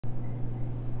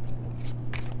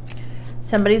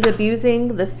Somebody's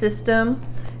abusing the system,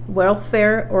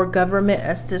 welfare, or government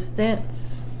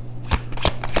assistance.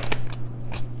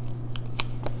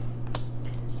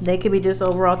 They could be just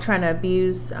overall trying to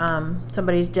abuse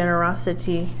somebody's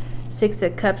generosity. 6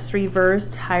 of Cups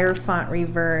reversed, Hierophant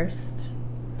reversed.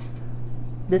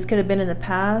 This could have been in the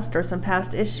past or some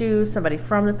past issues, somebody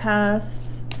from the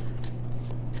past.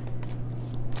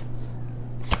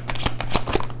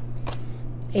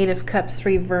 Eight of Cups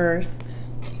reversed.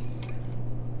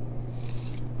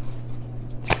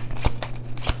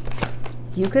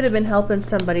 You could have been helping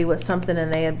somebody with something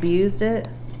and they abused it.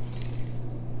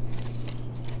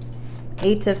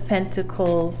 Eight of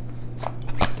Pentacles.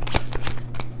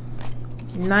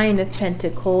 Nine of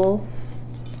Pentacles.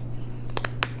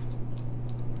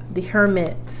 The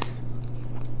Hermit.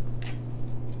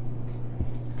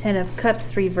 10 of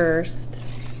Cups reversed.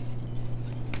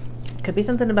 Could be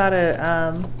something about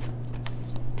a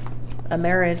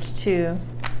marriage too.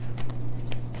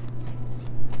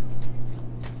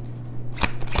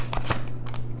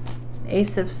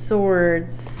 Ace of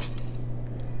Swords.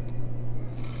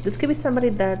 This could be somebody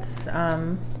that's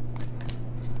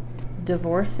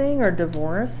divorcing or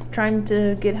divorced, trying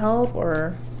to get help,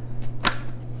 or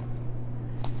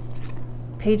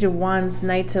Page of Wands,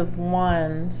 Knight of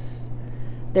Wands.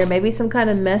 There may be some kind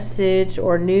of message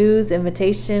or news,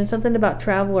 invitation, something about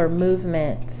travel or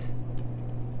movement.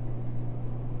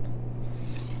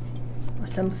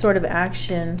 Some sort of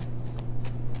action.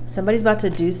 Somebody's about to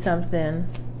do something.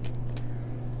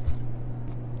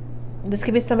 This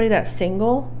could be somebody that's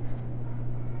single.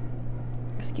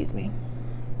 Excuse me.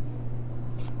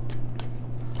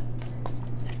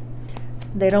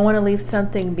 They don't want to leave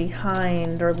something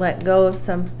behind or let go of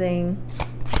something.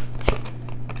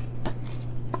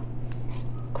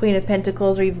 Queen of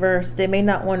Pentacles reversed. They may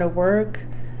not want to work.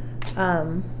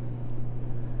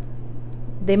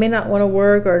 They may not want to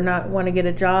work or not want to get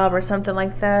a job or something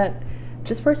like that.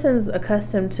 This person's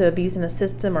accustomed to abusing a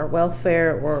system or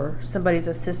welfare or somebody's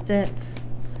assistance.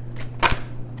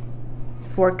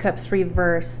 4 Cups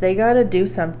reversed. They got to do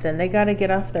something. They got to get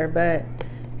off their butt.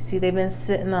 See, they've been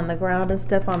sitting on the ground and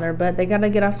stuff on their butt. They got to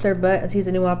get off their butt and seize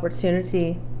a new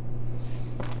opportunity.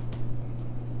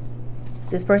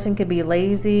 This person could be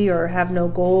lazy or have no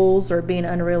goals or being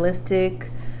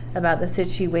unrealistic about the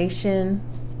situation.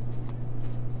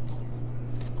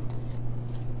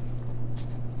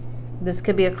 This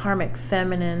could be a karmic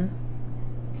feminine.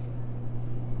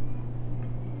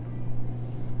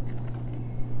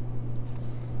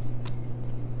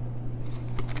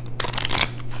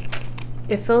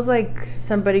 It feels like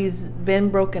somebody's been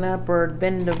broken up or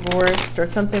been divorced or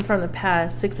something from the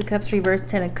past. 6 of Cups reversed,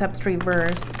 10 of Cups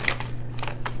reversed.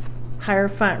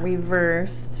 Hierophant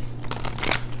reversed.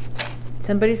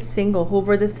 Somebody's single.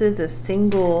 Whoever this is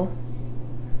single.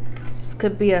 This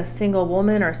could be a single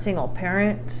woman or a single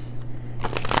parent.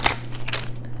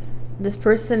 This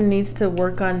person needs to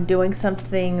work on doing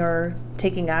something or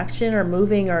taking action or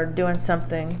moving or doing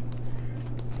something.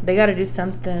 They got to do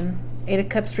something. 8 of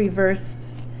Cups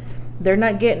reversed. They're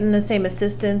not getting the same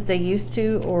assistance they used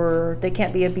to, or they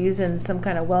can't be abusing some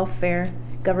kind of welfare,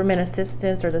 government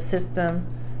assistance, or the system,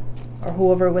 or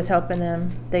whoever was helping them.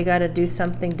 They got to do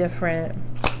something different.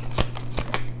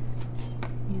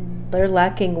 They're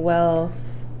lacking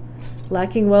wealth.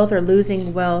 Lacking wealth or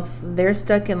losing wealth. They're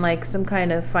stuck in like some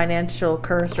kind of financial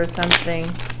curse or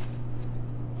something.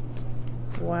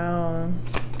 Wow.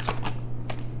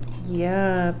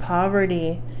 Yeah,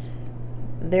 poverty.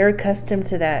 They're accustomed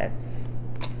to that.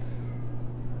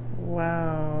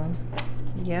 Wow.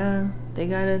 Yeah, they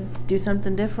gotta do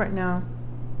something different now.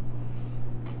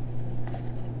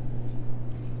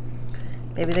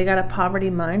 Maybe they got a poverty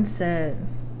mindset.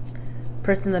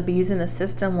 Person abusing the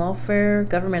system, welfare,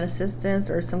 government assistance,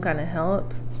 or some kind of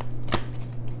help.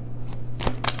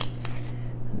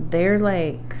 They're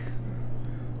like,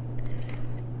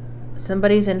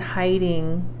 somebody's in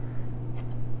hiding.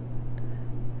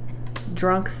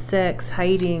 Drunk sex,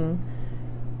 hiding.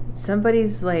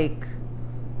 Somebody's like,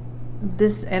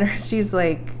 this energy's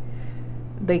like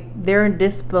they're in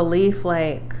disbelief,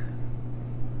 like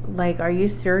are you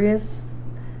serious?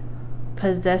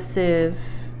 Possessive.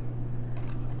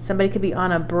 Somebody could be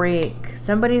on a break.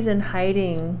 Somebody's in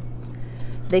hiding.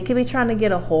 They could be trying to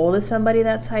get a hold of somebody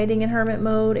that's hiding in hermit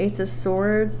mode. Ace of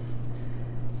Swords.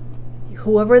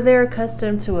 Whoever they're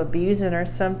accustomed to abusing or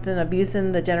something,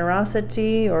 abusing the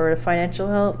generosity or financial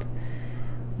help,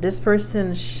 this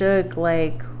person shook,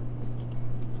 like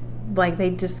they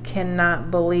just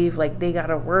cannot believe, like they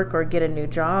gotta work or get a new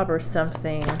job or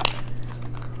something.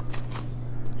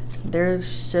 They're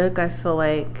shook. I feel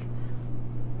like,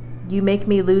 you make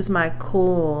me lose my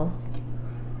cool.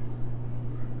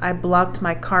 I blocked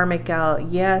my karmic out.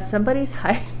 Yeah, somebody's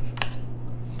hiding.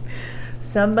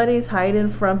 Somebody's hiding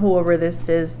from whoever this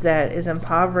is that is in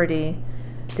poverty,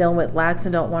 dealing with lacks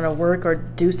and don't want to work or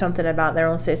do something about their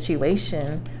own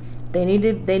situation. They need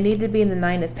to be in the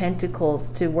Nine of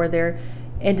Pentacles to where they're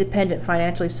independent,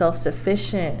 financially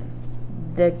self-sufficient.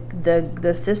 The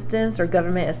assistance or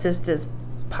government assistance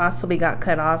possibly got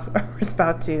cut off or is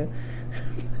about to.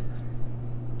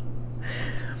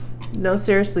 No,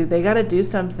 seriously, they got to do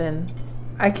something.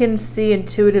 I can see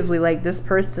intuitively, like, this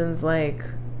person's like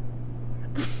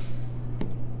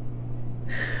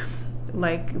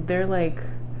they're like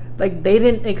they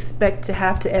didn't expect to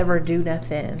have to ever do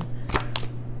nothing.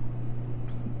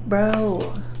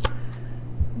 Bro,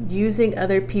 using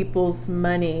other people's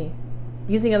money.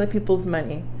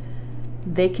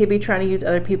 They could be trying to use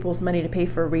other people's money to pay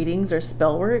for readings or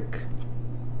spell work.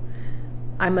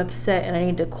 I'm upset and I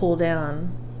need to cool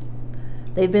down.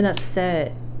 They've been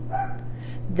upset.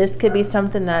 This could be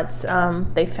something that's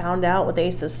they found out with the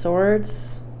Ace of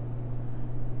Swords.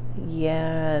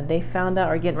 Yeah, they found out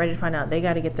or getting ready to find out. They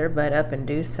got to get their butt up and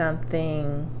do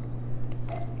something.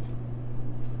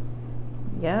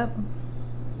 Yep.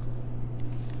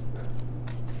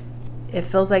 It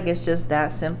feels like it's just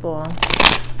that simple.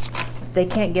 They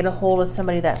can't get a hold of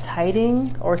somebody that's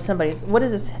hiding or somebody's... What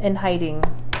is this in hiding?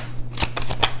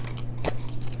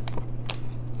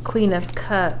 Queen of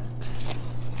Cups.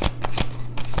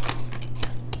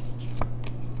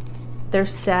 They're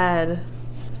sad.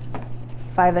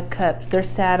 Five of Cups. They're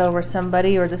sad over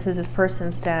somebody, or this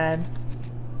person sad.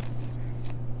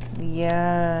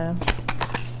 Yeah.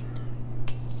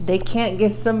 They can't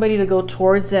get somebody to go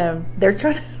towards them. They're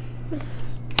trying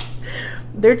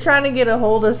to get a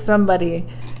hold of somebody.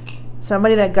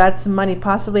 Somebody that got some money,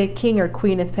 possibly a king or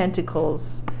queen of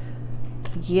pentacles.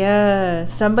 Yeah,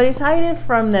 somebody's hiding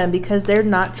from them because they're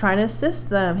not trying to assist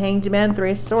them. Hanged Man,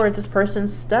 Three of Swords. This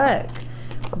person's stuck.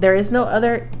 There is no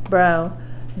other... Bro,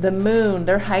 the moon,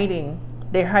 they're hiding.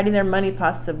 They're hiding their money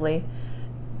possibly.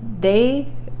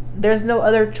 There's no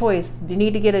other choice. You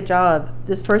need to get a job.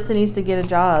 This person needs to get a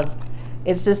job.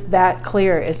 It's just that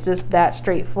clear. It's just that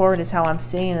straightforward is how I'm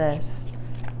seeing this.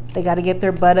 They got to get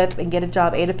their butt up and get a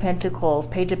job. Eight of Pentacles,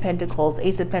 Page of Pentacles,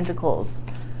 Ace of Pentacles,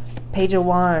 Page of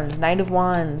Wands, Knight of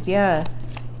Wands. Yeah.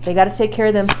 They got to take care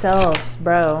of themselves,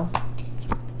 bro.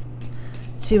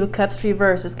 Two of Cups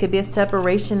reversed. This could be a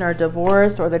separation or a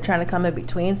divorce, or they're trying to come in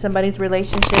between somebody's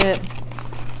relationship.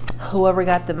 Whoever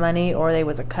got the money or they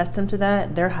was accustomed to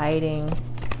that, they're hiding.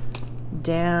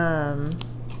 Damn.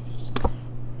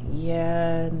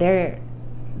 Yeah, they're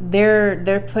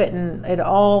putting it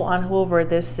all on whoever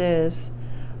this is.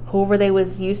 Whoever they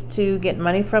was used to getting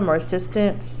money from or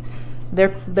assistance.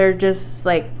 They're just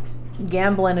like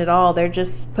gambling it all. They're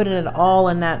just putting it all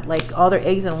in that, like all their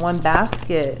eggs in one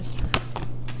basket.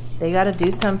 They got to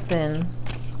do something.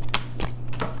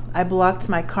 I blocked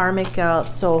my karmic out.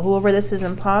 So whoever this is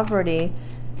in poverty,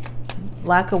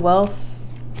 lack of wealth,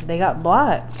 they got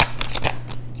blocked.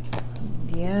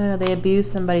 Yeah, they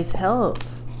abused somebody's help.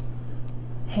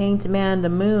 Hanged Man, the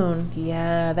moon.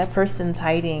 Yeah, that person's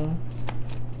hiding.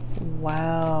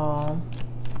 Wow.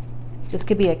 This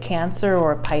could be a Cancer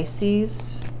or a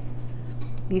Pisces.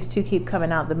 These two keep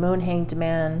coming out. The moon, Hanged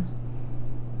Man.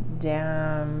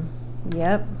 Damn.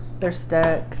 Yep, they're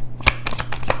stuck.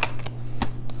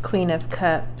 Queen of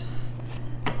Cups.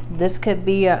 This could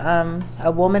be a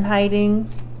woman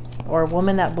hiding or a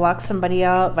woman that blocks somebody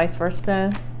out, vice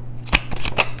versa.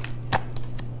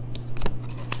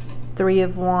 Three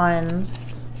of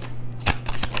Wands.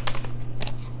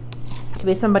 Could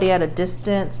be somebody at a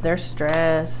distance. They're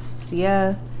stressed.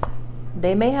 Yeah.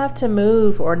 They may have to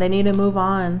move or they need to move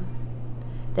on.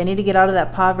 They need to get out of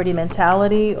that poverty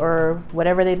mentality or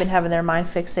whatever they've been having their mind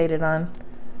fixated on.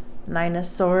 Nine of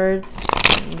Swords.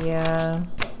 Yeah.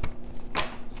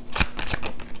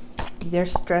 They're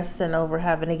stressing over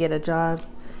having to get a job.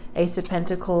 Ace of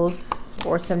Pentacles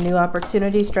or some new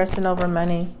opportunity, stressing over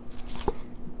money.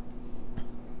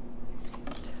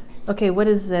 Okay, what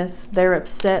is this? They're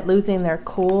upset, losing their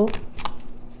cool.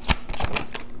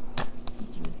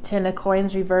 Ten of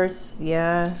Coins reverse.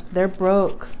 Yeah, they're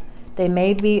broke. They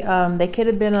may be, they could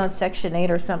have been on Section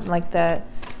 8 or something like that.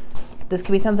 This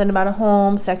could be something about a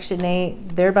home, Section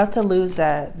 8. They're about to lose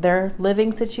that. Their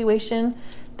living situation,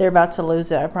 they're about to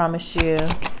lose it, I promise you.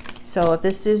 So if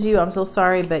this is you, I'm so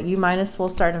sorry, but you might as well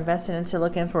start investing into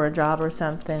looking for a job or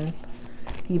something.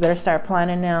 You better start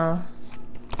planning now.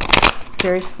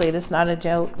 Seriously, this is not a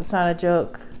joke. It's not a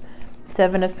joke.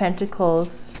 Seven of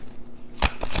Pentacles.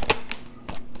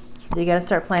 You got to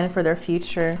start planning for their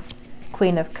future.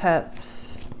 Queen of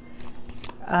Cups.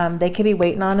 They could be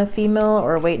waiting on a female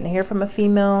or waiting to hear from a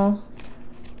female.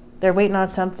 They're waiting on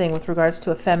something with regards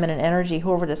to a feminine energy.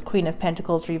 Whoever this Queen of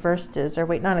Pentacles reversed is, they're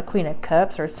waiting on a Queen of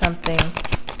Cups or something.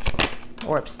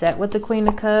 Or upset with the Queen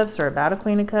of Cups or about a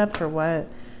Queen of Cups or what.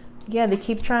 Yeah, they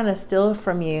keep trying to steal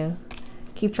from you.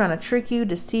 Keep trying to trick you,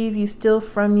 deceive you, steal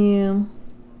from you.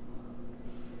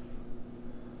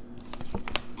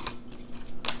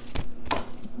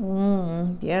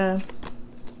 Yeah.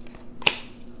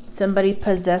 Somebody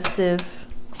possessive.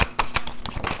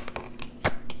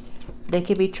 They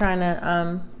could be trying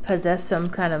to possess some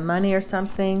kind of money or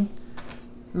something.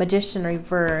 Magician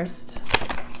reversed.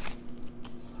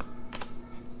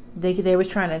 They was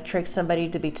trying to trick somebody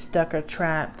to be stuck or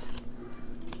trapped.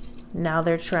 Now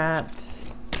they're trapped.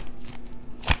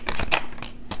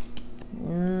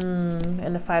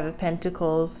 And the Five of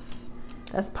Pentacles.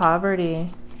 That's poverty.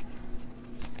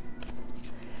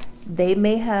 They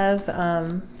may have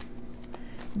have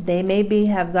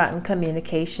gotten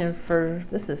communication for,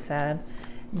 this is sad.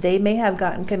 They may have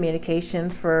gotten communication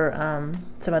for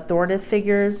some authoritative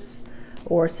figures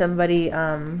or somebody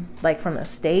like from the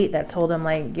state that told them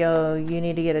like, yo, you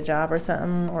need to get a job or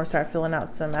something, or start filling out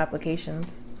some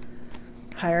applications.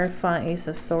 Hierophant, Ace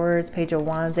of Swords, Page of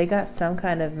Wands. They got some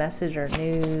kind of message or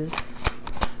news.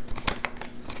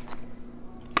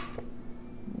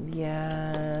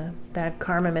 Yeah, bad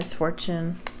karma,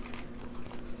 misfortune.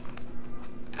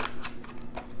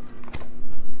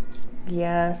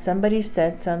 Yeah, somebody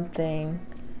said something.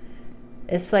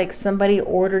 It's like somebody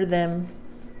ordered them,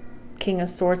 King of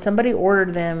Swords, somebody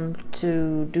ordered them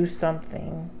to do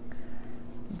something.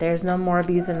 There's no more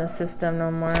abusing the system,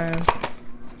 no more.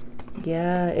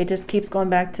 Yeah, it just keeps going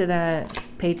back to that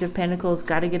Page of Pentacles.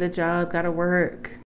 Gotta get a job, gotta work.